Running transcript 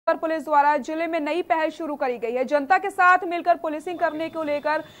Police द्वारा जिले में नई पहल शुरू करी गई है। जनता के साथ मिलकर पुलिसिंग करने को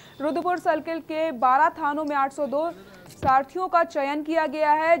लेकर रुद्रपुर सर्किल के 12 थानों में 802 सारथियों का चयन किया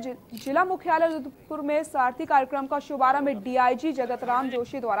गया है। जिला मुख्यालय रुद्रपुर में सारथी कार्यक्रम का शुभारंभ डीआईजी जगतराम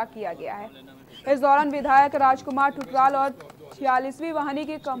जोशी द्वारा किया गया है। इस दौरान विधायक राजकुमार ठुकराल और 46वीं वाहिनी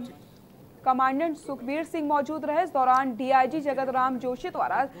के कमांडेंट सुखबीर सिंह मौजूद रहे। इस दौरान डीआईजी जगतराम जोशी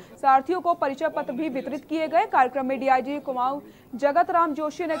द्वारा सारथियों को परिचय पत्र भी वितरित किए गए। कार्यक्रम में डीआईजी कुमाऊं जगतराम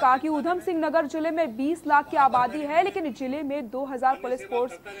जोशी ने कहा कि ऊधम सिंह नगर जिले में 20 लाख की आबादी है, लेकिन जिले में 2000 पुलिस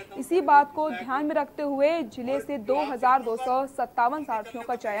फोर्स। इसी बात को ध्यान में रखते हुए जिले से 2257 सारथियों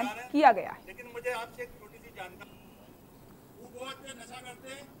का चयन किया गया है। लेकिन मुझे आपसे एक छोटी सी जानकारी, नशा करते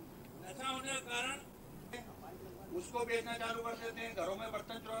हैं, नशा होने के कारण उसको बेचना चालू कर देते हैं, घरों में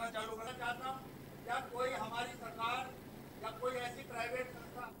बर्तन चुराना चालू करना चाहता हूँ। क्या कोई हमारी सरकार या कोई ऐसी प्राइवेट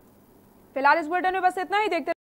संस्था। फिलहाल इस बुलेटिन में बस इतना ही। देखते